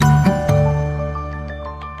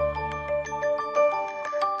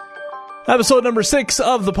Episode number 6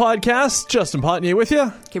 of the podcast. Justin Potnier with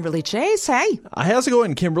you. Kimberly Chase, hey. How's it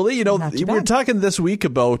going, Kimberly? You know, we were talking this week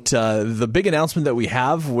about the big announcement that we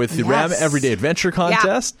have with the Ram Everyday Adventure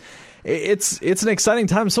Contest. Yeah. It's an exciting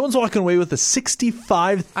time. Someone's walking away with a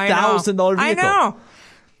 $65,000 vehicle. I know.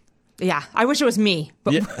 Yeah, I wish it was me.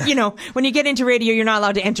 But, you know, when you get into radio, you're not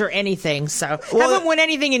allowed to enter anything. So haven't won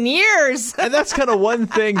anything in years. And that's kind of one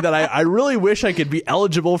thing that I really wish I could be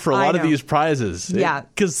eligible for a lot of these prizes. Yeah.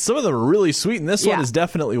 Because some of them are really sweet, and this one is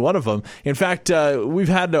definitely one of them. In fact, we've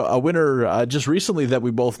had a winner just recently that we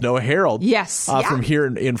both know, Harold. Yes. From here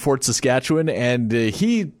in Fort Saskatchewan, and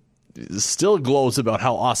he still glows about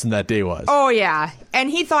how awesome that day was. Oh, yeah. And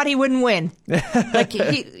he thought he wouldn't win. Like,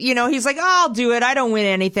 he's like, I'll do it. I don't win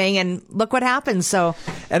anything. And look what happens. So,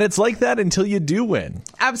 and it's like that until you do win.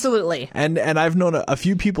 Absolutely. And I've known a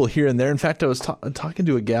few people here and there. In fact, I was talking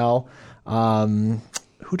to a gal. Who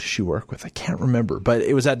does she work with? I can't remember. But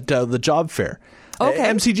it was at the job fair. Okay.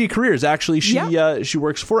 MCG Careers. Actually, she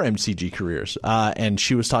works for MCG Careers. And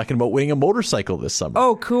she was talking about winning a motorcycle this summer.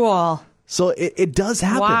 Oh, cool. So it does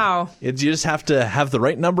happen. Wow. You just have to have the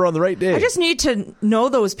right number on the right day. I just need to know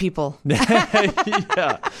those people.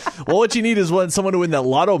 Yeah. Well, what you need is someone to win that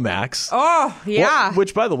Lotto Max. Oh, yeah.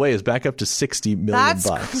 Which, by the way, is back up to $60 million.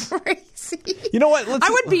 That's crazy. You know what? I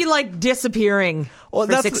would be like disappearing for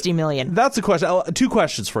 $60 million. That's a question. 2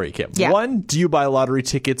 questions for you, Kim. Yeah. One, do you buy lottery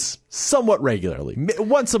tickets somewhat regularly?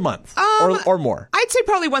 Once a month or more? I'd say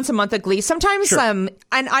probably once a month at least. Sometimes, sure. And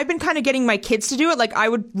I've been kind of getting my kids to do it. Like I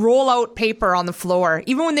would roll out paper on the floor,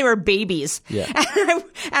 even when they were babies. Yeah.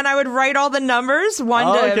 And I would write all the numbers,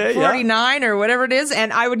 1 to 49 or whatever it is,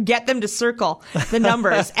 and I would get them to circle the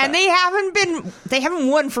numbers. And they haven't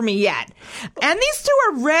won for me yet. And these two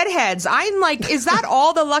are redheads. I'm like, is that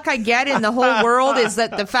all the luck I get in the whole world? Is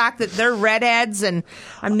that the fact that they're redheads and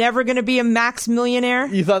I'm never going to be a max millionaire?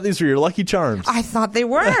 You thought these were your lucky charms. I thought they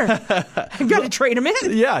were. I've got to trade them in.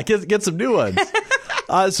 Yeah, get some new ones.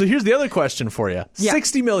 So here's the other question for you. Yeah.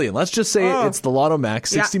 $60 million. Let's just say it's the Lotto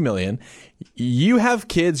Max, $60 million. You have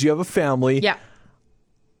kids, you have a family. Yeah.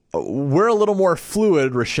 We're a little more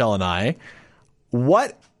fluid, Rochelle and I.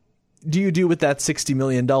 What do you do with that $60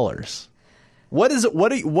 million?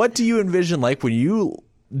 What do you envision like when you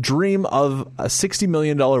dream of a $60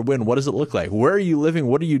 million win? What does it look like? Where are you living?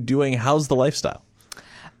 What are you doing? How's the lifestyle?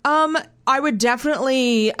 I would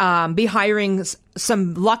definitely be hiring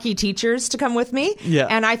some lucky teachers to come with me. Yeah.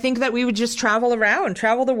 And I think that we would just travel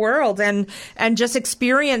the world and just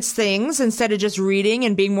experience things instead of just reading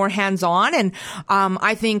and being more hands-on. And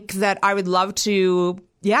I think that I would love to,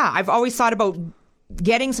 I've always thought about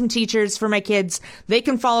getting some teachers for my kids. They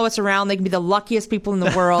can follow us around. They can be the luckiest people in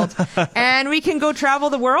the world. And we can go travel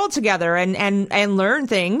the world together and learn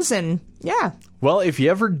things. And Well, if you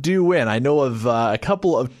ever do win, I know of a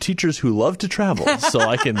couple of teachers who love to travel, so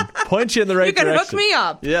I can point you in the right direction. You can hook me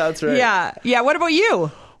up. Yeah, that's right. Yeah. What about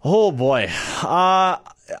you? Oh, boy.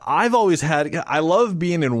 I've always I love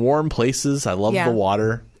being in warm places. I love the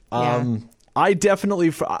water. I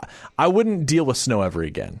definitely, I wouldn't deal with snow ever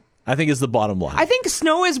again, I think is the bottom line. I think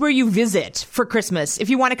snow is where you visit for Christmas. If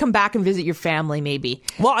you want to come back and visit your family, maybe.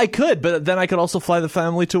 Well, I could, but then I could also fly the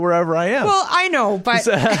family to wherever I am. Well, I know, but...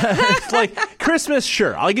 like, Christmas,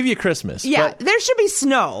 sure. I'll give you Christmas. Yeah, there should be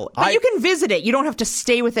snow. But you can visit it. You don't have to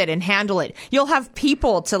stay with it and handle it. You'll have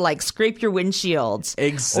people to, like, scrape your windshields.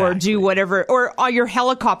 Exactly. Or do whatever. Or your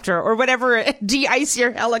helicopter. Or whatever. De-ice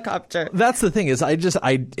your helicopter. That's the thing is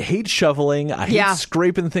I hate shoveling. I hate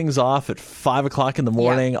scraping things off at 5 o'clock in the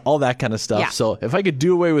morning. All that kind of stuff. Yeah. So if I could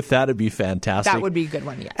do away with that, it'd be fantastic. That would be a good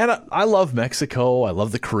one, And I love Mexico. I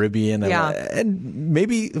love the Caribbean. And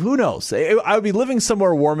maybe, who knows? I would be living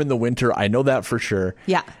somewhere warm in the winter. I know that for sure.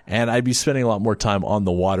 Yeah. And I'd be spending a lot more time on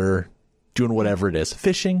the water, doing whatever it is.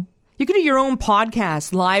 Fishing. You could do your own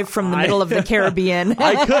podcast live from the middle of the Caribbean.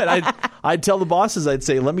 I could. I'd tell the bosses, I'd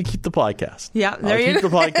say, let me keep the podcast. Yeah, there you go.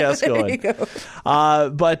 Keep the podcast going. There you go.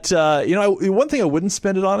 But one thing I wouldn't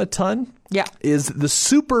spend it on a ton is the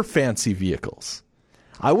super fancy vehicles.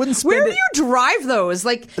 I wouldn't spend Where do you drive those?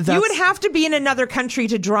 Like, you would have to be in another country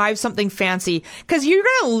to drive something fancy because you're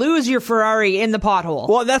going to lose your Ferrari in the pothole.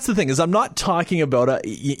 Well, that's the thing is I'm not talking about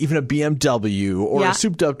even a BMW or a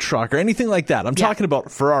souped-up truck or anything like that. I'm talking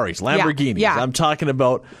about Ferraris, Lamborghinis. Yeah. I'm talking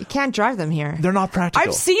about... You can't drive them here. They're not practical.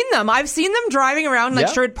 I've seen them. I've seen them driving around like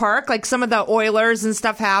Sherwood Park. Like some of the Oilers and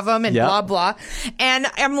stuff have them and blah, blah. And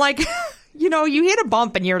I'm like... You know, you hit a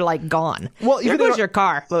bump and you're like gone. Well, there goes your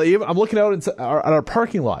car. I'm looking out at our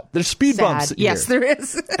parking lot. There's speed bumps. Yes, there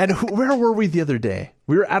is. And where were we the other day?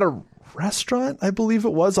 We were at a restaurant, I believe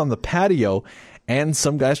it was, on the patio. and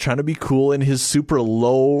some guy's trying to be cool in his super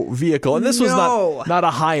low vehicle. And this was not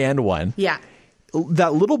a high-end one. Yeah.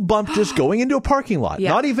 That little bump just going into a parking lot. Yeah.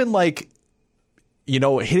 Not even like,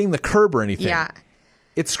 hitting the curb or anything. Yeah.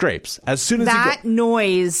 It scrapes. As soon as that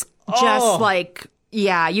noise just like,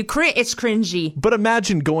 it's cringy. But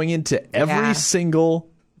imagine going into every single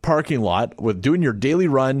parking lot with doing your daily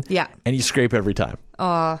run and you scrape every time.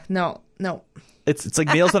 No. It's like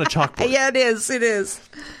nails on a chalkboard. Yeah, it is.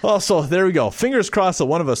 Oh, so there we go. Fingers crossed that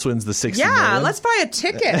one of us wins the 60 million. Let's buy a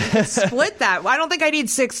ticket. Split that. I don't think I need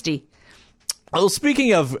 60. Well,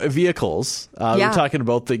 speaking of vehicles, we're talking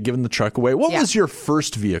about giving the truck away. What was your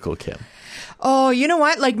first vehicle, Kim? Oh, you know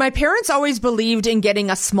what? Like, my parents always believed in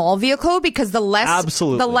getting a small vehicle because the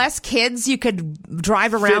less kids you could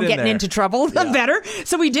drive around getting into trouble, the better.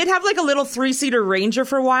 So we did have like a little 3-seater Ranger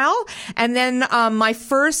for a while. And then my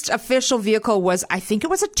first official vehicle was, I think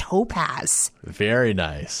it was a Topaz. Very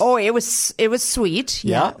nice. Oh, it was sweet.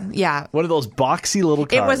 Yeah. One of those boxy little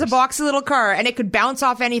cars. It was a boxy little car, and it could bounce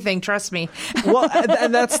off anything, trust me. Well,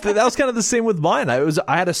 and that was kind of the same with mine.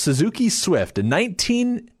 I had a Suzuki Swift,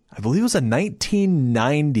 I believe it was a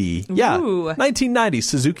 1990. Yeah, 1990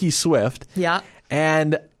 Suzuki Swift. Yeah.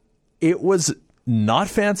 And it was not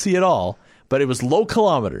fancy at all, but it was low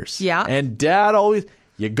kilometers. Yeah. And Dad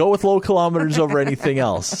you go with low kilometers over anything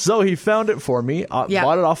else. So he found it for me, bought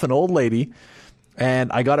it off an old lady,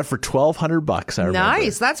 and I got it for $1,200, I remember.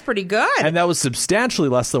 Nice, that's pretty good. And that was substantially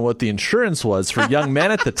less than what the insurance was for young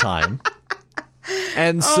men at the time.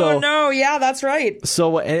 And so, that's right.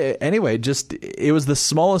 So anyway, it was the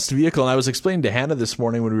smallest vehicle. And I was explaining to Hannah this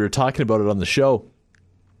morning when we were talking about it on the show,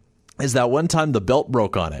 is that one time the belt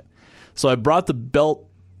broke on it. So I brought the belt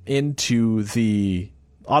into the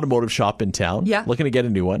automotive shop in town, looking to get a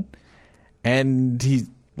new one. And he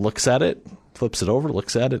looks at it, flips it over,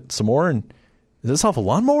 looks at it some more, and is this off a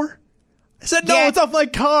lawnmower? I said, no, it's off my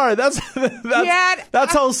car. That's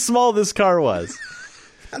how small this car was.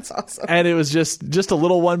 That's awesome. And it was just a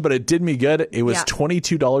little one, but it did me good. It was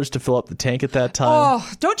 $22 to fill up the tank at that time. Oh,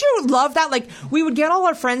 don't you love that? Like, we would get all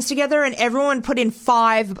our friends together and everyone put in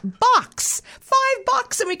 $5.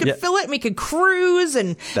 $5, and we could fill it and we could cruise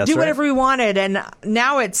and do whatever we wanted. And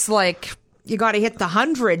now it's like, you got to hit the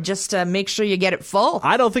 100 just to make sure you get it full.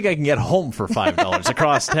 I don't think I can get home for $5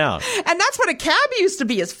 across town. And that's what a cab used to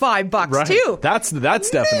be, is $5 too. That's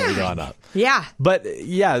definitely gone up. Yeah. But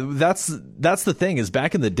that's the thing, is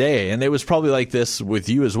back in the day, and it was probably like this with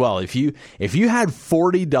you as well. If you had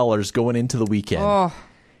 $40 going into the weekend,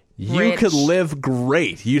 you could live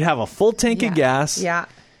great. You'd have a full tank of gas. Yeah.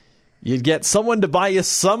 You'd get someone to buy you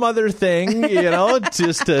some other thing,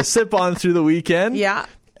 just to sip on through the weekend. Yeah.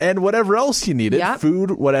 And whatever else you needed, food,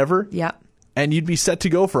 whatever. Yeah. And you'd be set to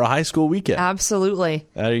go for a high school weekend. Absolutely.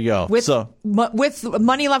 There you go. With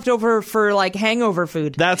money left over for like hangover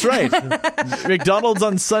food. That's right. McDonald's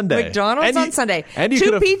on Sunday. And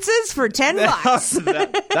 2 pizzas for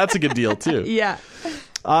 $10. That's a good deal too. Yeah.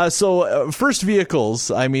 So first vehicles,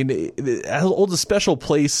 I mean, it holds a special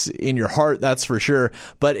place in your heart, that's for sure.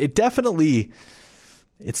 But it's definitely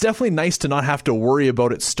nice to not have to worry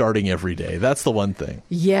about it starting every day. That's the one thing.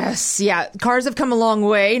 Yes. Yeah. Cars have come a long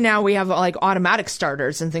way. Now we have like automatic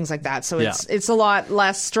starters and things like that. So it's a lot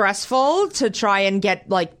less stressful to try and get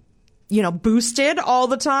boosted all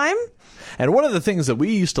the time. And one of the things that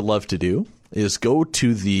we used to love to do is go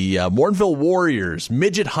to the Morinville Warriors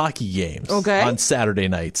midget hockey games on Saturday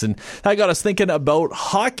nights. And that got us thinking about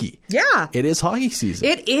hockey. Yeah. It is hockey season.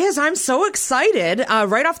 It is. I'm so excited.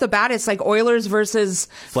 Right off the bat, it's like Oilers versus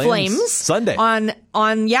Flames. Sunday. On.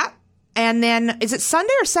 And then, is it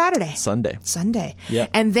Sunday or Saturday? Sunday. Yeah.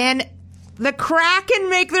 And then the Kraken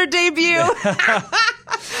make their debut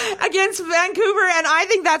against Vancouver. And I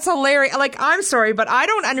think that's hilarious. Like, I'm sorry, but I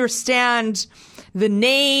don't understand the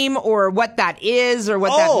name or what that is or what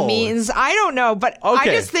that means. I don't know, but I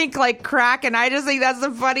just think like Kraken. I just think that's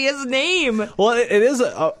the funniest name. Well, it is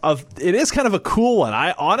it is kind of a cool one.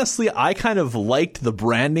 I kind of liked the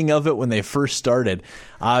branding of it when they first started,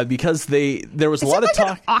 because there was a lot of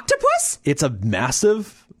talk. An octopus? It's a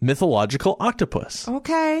massive mythological octopus.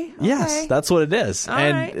 Okay. Yes, that's what it is.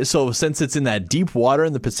 So since it's in that deep water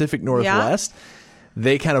in the Pacific Northwest,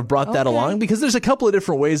 they kind of brought that along, because there's a couple of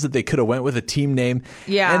different ways that they could have went with a team name.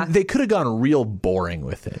 Yeah. And they could have gone real boring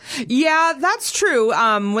with it. Yeah, that's true.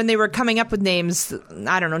 When they were coming up with names,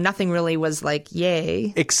 I don't know, nothing really was like,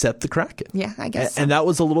 yay. Except the Kraken. Yeah, I guess so. And that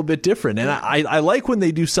was a little bit different. And I like when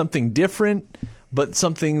they do something different, but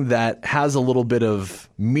something that has a little bit of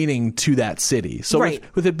meaning to that city. So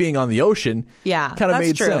with it being on the ocean, kind of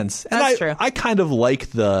made sense. And that's true. I kind of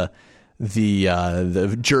like the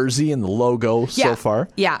jersey and the logo so far.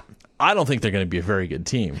 Yeah. I don't think they're going to be a very good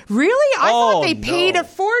team. Really? I thought they paid a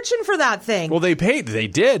fortune for that thing. Well, they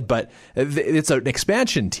did, but it's an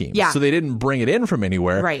expansion team. Yeah. So they didn't bring it in from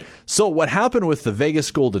anywhere. Right. So what happened with the Vegas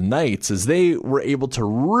Golden Knights is they were able to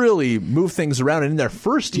really move things around. And in their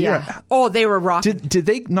first year... Yeah. Oh, they were rocking. Did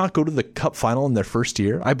they not go to the Cup final in their first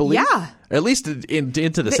year, I believe? Yeah. At least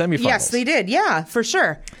into the semifinals. Yes, they did. Yeah, for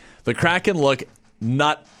sure. The Kraken look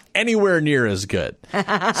not anywhere near as good.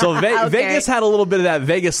 So Vegas had a little bit of that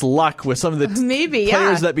Vegas luck with some of the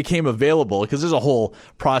players that became available, because there's a whole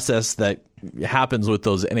process that happens with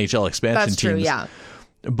those NHL expansion teams. That's true, yeah.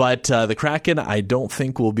 But the Kraken, I don't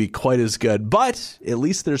think will be quite as good. But at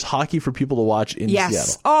least there's hockey for people to watch in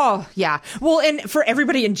Seattle. Oh, yeah. Well, and for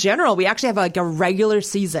everybody in general, we actually have like a regular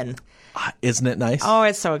season. Isn't it nice? Oh,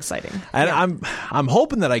 it's so exciting. And I'm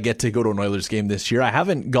hoping that I get to go to an Oilers game this year. I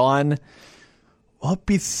haven't gone... Well,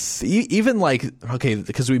 even like, okay,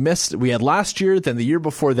 because we had last year, then the year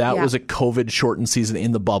before that was a COVID shortened season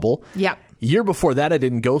in the bubble. Yeah. Year before that, I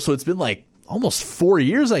didn't go. So it's been like almost 4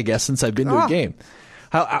 years, I guess, since I've been to a game.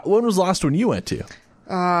 When was the last one you went to?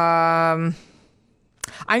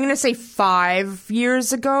 I'm going to say 5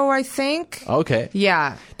 years ago, I think. Okay.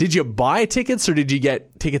 Yeah. Did you buy tickets, or did you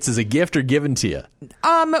get tickets as a gift or given to you?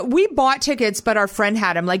 We bought tickets, but our friend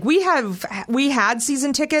had them. Like we had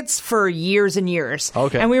season tickets for years and years.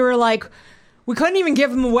 Okay. And we were like, we couldn't even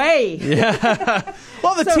give them away. Yeah.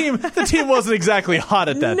 Well, the team wasn't exactly hot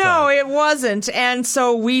at that time. No, it wasn't. And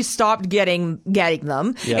so we stopped getting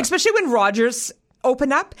them, especially when Rogers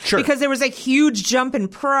open up, because there was a huge jump in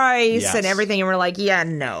price and everything, and we're like,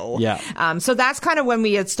 no. So that's kind of when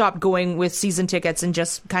we had stopped going with season tickets and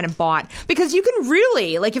just kind of bought, because you can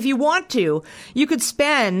really, like, if you want to, you could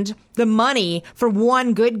spend the money for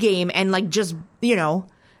one good game and like just go act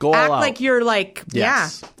all out. like you're like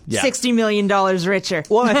 $60 million richer.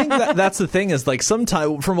 Well, I think that's the thing is, like,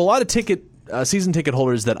 sometimes from a lot of season ticket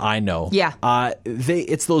holders that I know,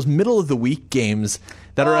 it's those middle of the week games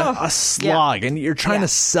that are a slog, and you're trying to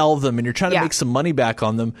sell them, and you're trying to make some money back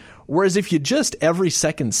on them. Whereas if you just every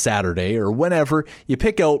second Saturday or whenever you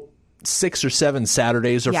pick out 6 or 7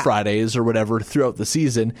 Saturdays or Fridays or whatever throughout the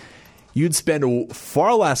season, you'd spend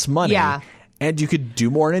far less money. And you could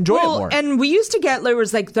do more and enjoy it more. And we used to get, there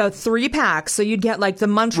was like the 3-packs. So you'd get like the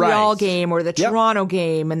Montreal game or the Toronto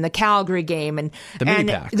game and the Calgary game and the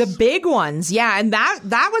mini-packs. The big ones. Yeah. And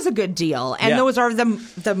that was a good deal. And those are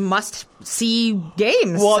the must-see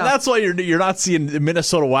games. Well, that's why you're not seeing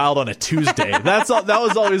Minnesota Wild on a Tuesday. That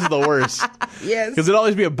was always the worst. Yes. Because it'd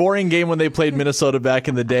always be a boring game when they played Minnesota back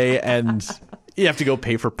in the day, and you have to go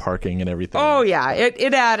pay for parking and everything. Oh, yeah.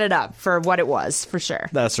 It added up for what it was, for sure.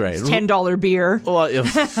 That's right. It's $10 beer. Well,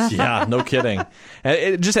 yeah, no kidding.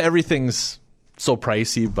 And just everything's so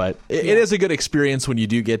pricey, but it is a good experience when you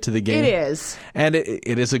do get to the game. It is. And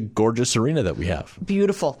it is a gorgeous arena that we have.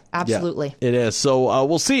 Beautiful. Absolutely. Yeah, it is. So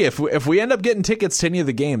we'll see if we end up getting tickets to any of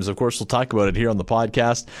the games. Of course, we'll talk about it here on the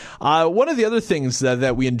podcast. One of the other things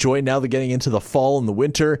that we enjoy now that getting into the fall and the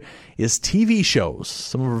winter is TV shows.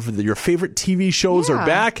 Some of your favorite TV shows are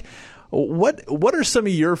back. What are some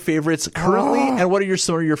of your favorites currently, and what are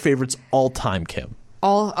some of your favorites all time, Kim?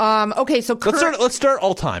 Okay, so let's start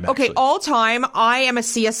all time. Actually. Okay, all time. I am a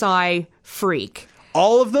CSI freak.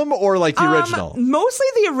 All of them, or like the original? Mostly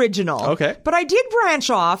the original. Okay, but I did branch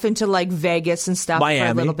off into like Vegas and stuff for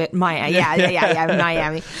a little bit. Miami.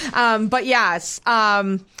 But yes,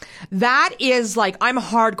 that is like, I'm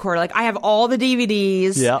hardcore. Like, I have all the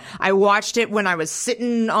DVDs. Yeah, I watched it when I was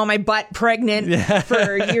sitting on my butt pregnant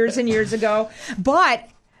for years and years ago. But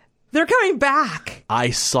they're coming back.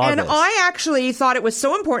 I saw and this. I actually thought it was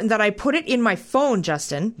so important that I put it in my phone,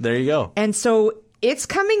 Justin. There you go. And so it's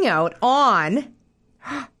coming out on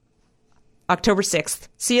October 6th.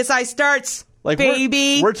 CSI starts, like,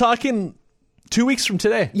 baby. We're talking 2 weeks from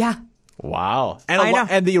today. Yeah. Wow.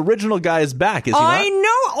 And the original guy is back, is he not? I know.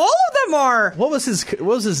 All of them are. What was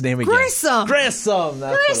his name again? Grissom.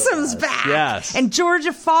 Grissom's back. Yes. And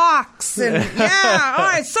Georgia Fox. And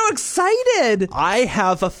I'm so excited. I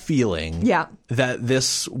have a feeling that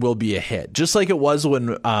this will be a hit. Just like it was when,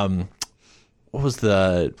 what was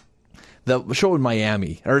the show in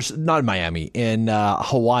Miami, or not in Miami, in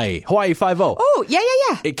Hawaii 5-0. Oh,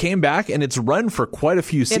 yeah. It came back, and it's run for quite a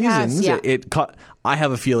few seasons. It has, I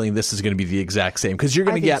have a feeling this is going to be the exact same, because you're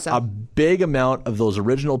going to get a big amount of those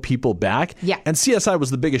original people back. Yeah. And CSI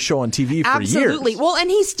was the biggest show on TV for years. Absolutely. Well, and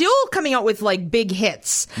he's still coming out with like big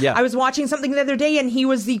hits. Yeah. I was watching something the other day, and he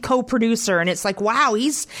was the co-producer, and it's like, wow,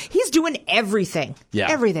 he's doing everything.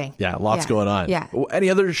 Yeah. Everything. Yeah, lots going on. Yeah.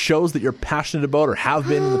 Any other shows that you're passionate about or have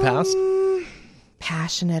been in the past?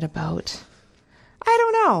 Passionate about? I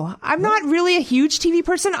don't know. I'm not really a huge TV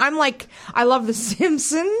person. I love The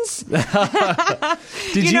Simpsons.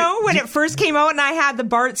 you know, when it first came out and I had the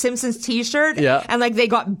Bart Simpsons t-shirt and they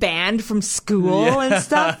got banned from school and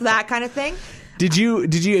stuff, that kind of thing. Did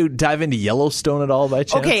you dive into Yellowstone at all by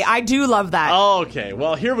chance? Okay, I do love that. Okay,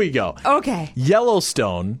 well, here we go. Okay.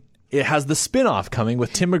 Yellowstone, it has the spin-off coming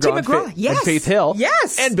with Tim McGraw, and Faith Hill.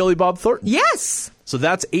 Yes. And Billy Bob Thornton. Yes. So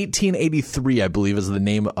that's 1883, I believe, is the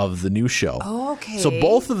name of the new show. Okay. So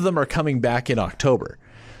both of them are coming back in October.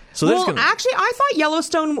 So actually, I thought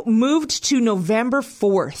Yellowstone moved to November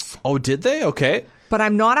 4th. Oh, did they? Okay. But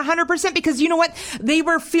I'm not 100% because you know what? They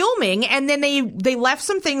were filming and then they left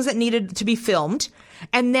some things that needed to be filmed.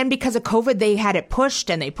 And then because of COVID, they had it pushed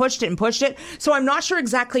and they pushed it and pushed it. So I'm not sure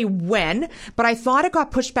exactly when, but I thought it got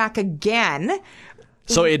pushed back again.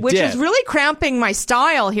 So it which did. is really cramping my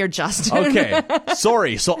style here, Justin. Okay.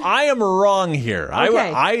 Sorry. So I am wrong here.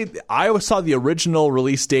 Okay. I saw the original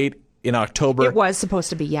release date in October. It was supposed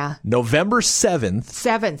to be, yeah. November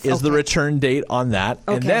 7th. Is the return date on that.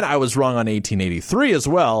 Okay. And then I was wrong on 1883 as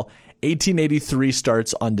well. 1883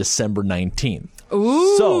 starts on December 19th.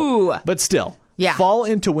 Ooh. So, but still. Yeah. Fall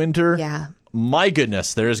into winter. Yeah. My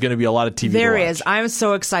goodness, there is going to be a lot of TV There to watch. is. I'm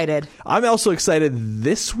so excited. I'm also excited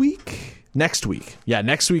next week. Yeah,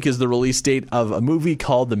 next week is the release date of a movie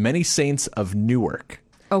called The Many Saints of Newark.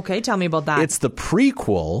 Okay, tell me about that. It's the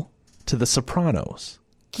prequel to The Sopranos.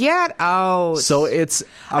 Get out. So it's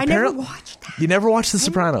I never watched that. You never watched The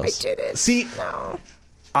Sopranos? I didn't. See, no.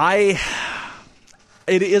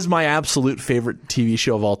 It is my absolute favorite TV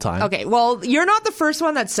show of all time. Okay, well, you're not the first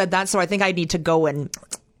one that said that, so I think I need to go and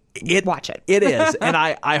watch it. It is, and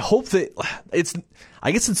I hope that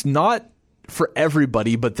I guess it's not for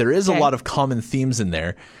everybody, but there is a lot of common themes in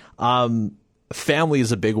there. Family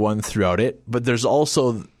is a big one throughout it, but there's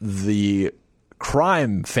also the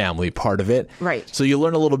crime family part of it. Right. So you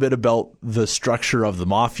learn a little bit about the structure of the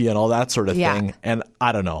mafia and all that sort of thing. And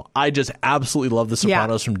I don't know. I just absolutely love The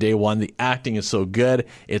Sopranos from day one. The acting is so good.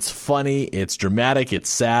 It's funny. It's dramatic. It's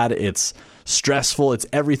sad. It's stressful. It's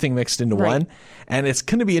everything mixed into one. And it's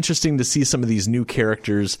going to be interesting to see some of these new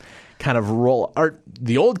characters kind of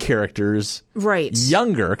the old characters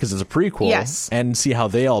younger because it's a prequel and see how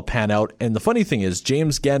they all pan out. And the funny thing is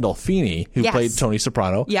James Gandolfini, who played Tony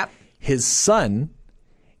Soprano, his son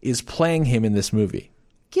is playing him in this movie.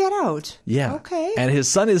 Get out. Yeah. Okay. And his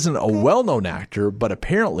son isn't a well-known actor, but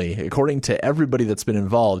apparently, according to everybody that's been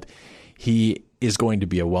involved, he is going to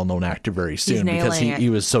be a well-known actor very soon because he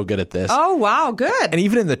was so good at this. Oh, wow. Good. And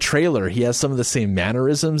even in the trailer, he has some of the same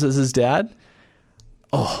mannerisms as his dad.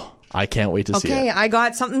 Oh, I can't wait to see it. Okay, I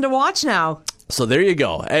got something to watch now. So there you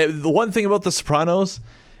go. The one thing about The Sopranos,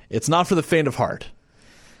 it's not for the faint of heart.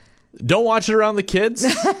 Don't watch it around the kids.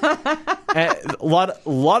 A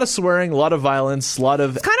lot of swearing, a lot of violence, a lot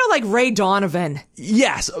of... It's kind of like Ray Donovan.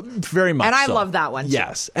 Yes, very much. And I so. love that one.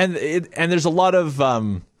 Yes, and there's a lot of...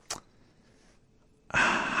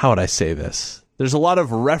 how would I say this? There's a lot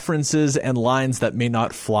of references and lines that may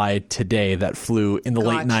not fly today that flew in the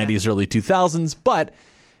late 90s, early 2000s, but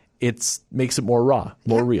it makes it more raw,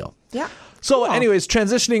 more real. Yeah. So anyways,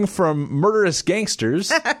 transitioning from murderous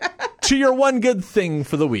gangsters to your one good thing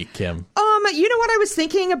for the week, Kim. You know what? I was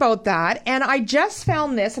thinking about that, and I just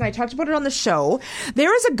found this, and I talked about it on the show.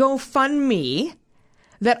 There is a GoFundMe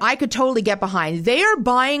that I could totally get behind. They are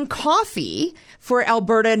buying coffee for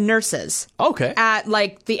Alberta nurses. Okay. At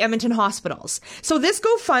the Edmonton hospitals. So this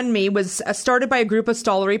GoFundMe was started by a group of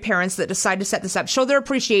Stollery parents that decided to set this up, show their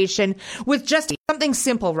appreciation with just something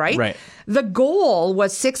simple, right? Right. The goal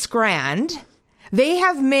was $6,000. They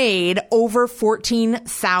have made over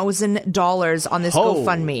 $14,000 on this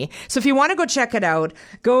GoFundMe. So if you want to go check it out,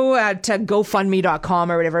 go to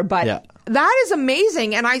GoFundMe.com or whatever. But that is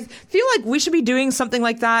amazing. And I feel like we should be doing something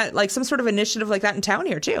like that, like some sort of initiative like that in town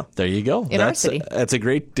here, too. There you go. In our city. That's a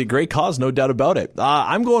great cause, no doubt about it.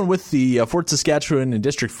 I'm going with the Fort Saskatchewan and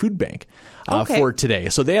District Food Bank. For today.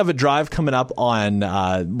 So they have a drive coming up on,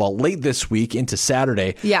 late this week into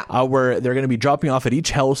Saturday. Where they're going to be dropping off at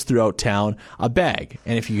each house throughout town a bag.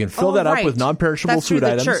 And if you can fill that up with non-perishable food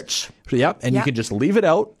items. Church. You can just leave it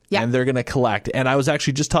out and they're going to collect. And I was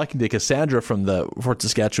actually just talking to Cassandra from the Fort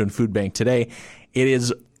Saskatchewan Food Bank today. It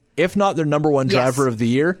is, if not their number one driver of the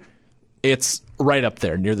year, it's right up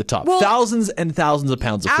there near the top. Well, thousands and thousands of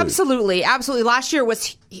pounds of food. Absolutely. Last year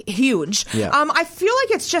was huge. Yeah. I feel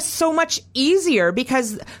like it's just so much easier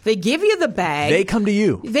because they give you the bag. They come to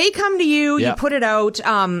you. Yeah. You put it out.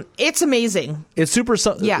 It's amazing. It's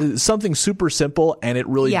something super simple, and it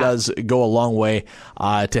really does go a long way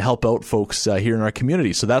to help out folks here in our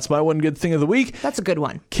community. So that's my one good thing of the week. That's a good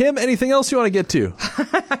one. Kim, anything else you want to get to?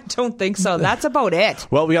 I don't think so. That's about it.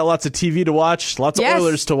 Well, we got lots of TV to watch, lots of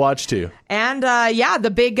Oilers to watch too. And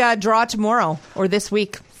the big draw tomorrow or this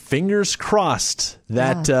week. Fingers crossed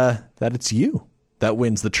that that it's you that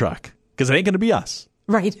wins the truck, because it ain't going to be us.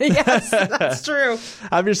 Right. Yes, that's true.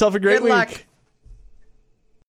 Have yourself a great week. Good luck.